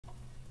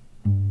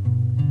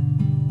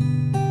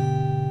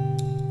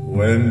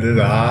When did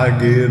I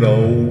get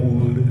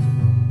old?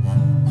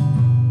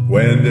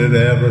 When did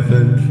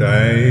everything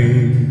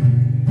change?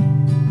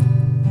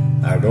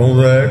 I don't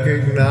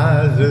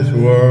recognize this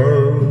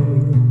world,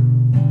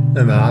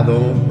 and I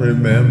don't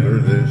remember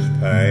this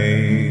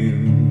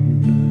pain.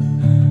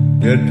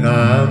 Did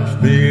time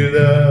speed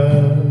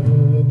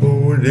up,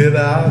 or did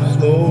I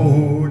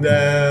slow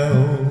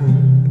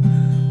down?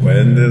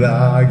 When did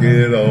I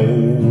get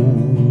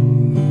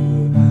old?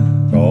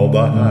 It's all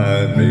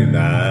behind me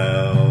now.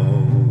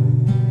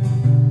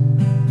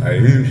 I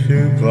used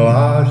to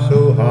fly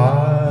so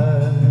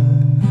high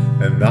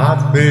and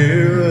not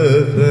fear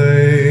a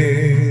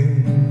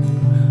thing.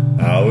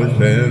 I was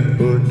 10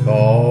 foot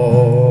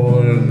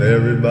tall and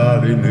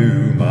everybody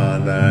knew my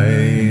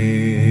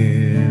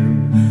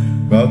name.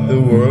 But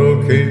the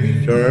world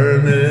keeps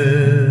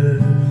turning,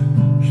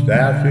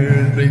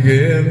 statues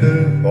begin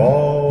to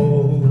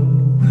fall.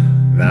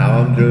 Now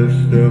I'm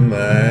just a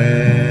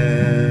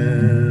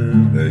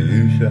man that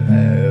used to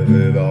have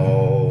it all.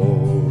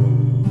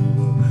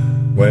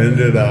 When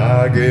did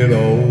I get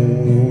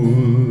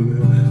old?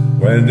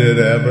 When did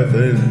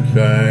everything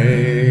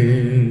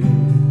change?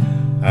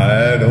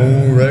 I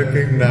don't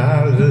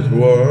recognize this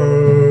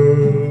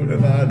world,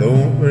 and I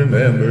don't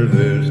remember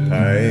this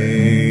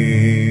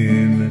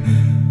pain.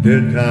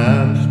 Did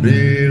time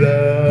speed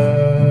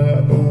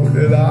up, or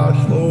did I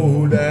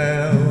slow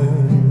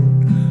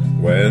down?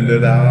 When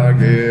did I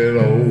get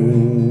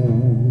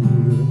old?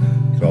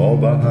 It's all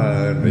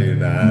behind me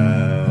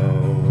now.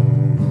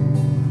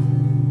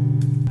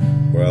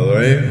 Well,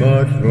 there ain't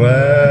much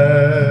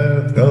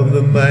left of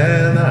the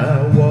man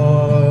I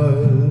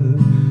was.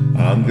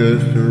 I'm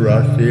just a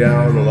rusty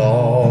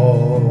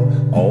outlaw,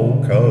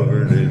 all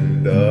covered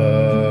in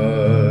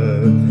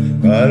dust.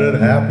 But it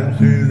happens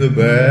to the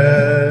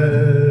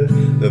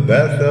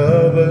best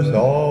of us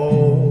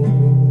all.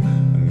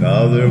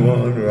 Another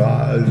one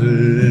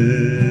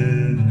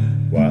rises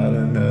while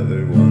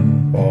another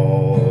one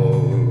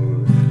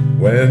falls.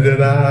 When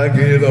did I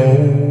get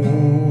old?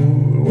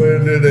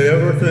 When did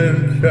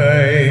everything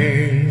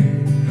change?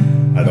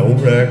 I don't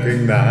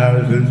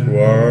recognize this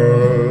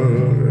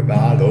world, and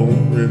I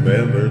don't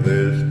remember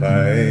this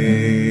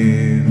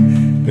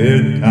pain.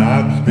 Did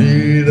time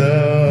speed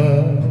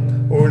up,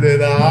 or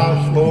did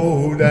I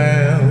slow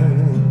down?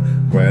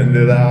 When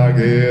did I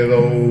get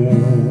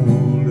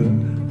old?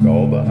 It's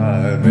all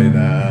behind me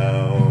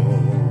now.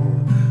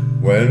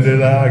 When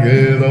did I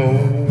get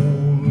old?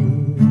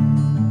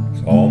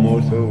 It's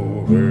almost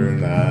over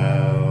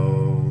now.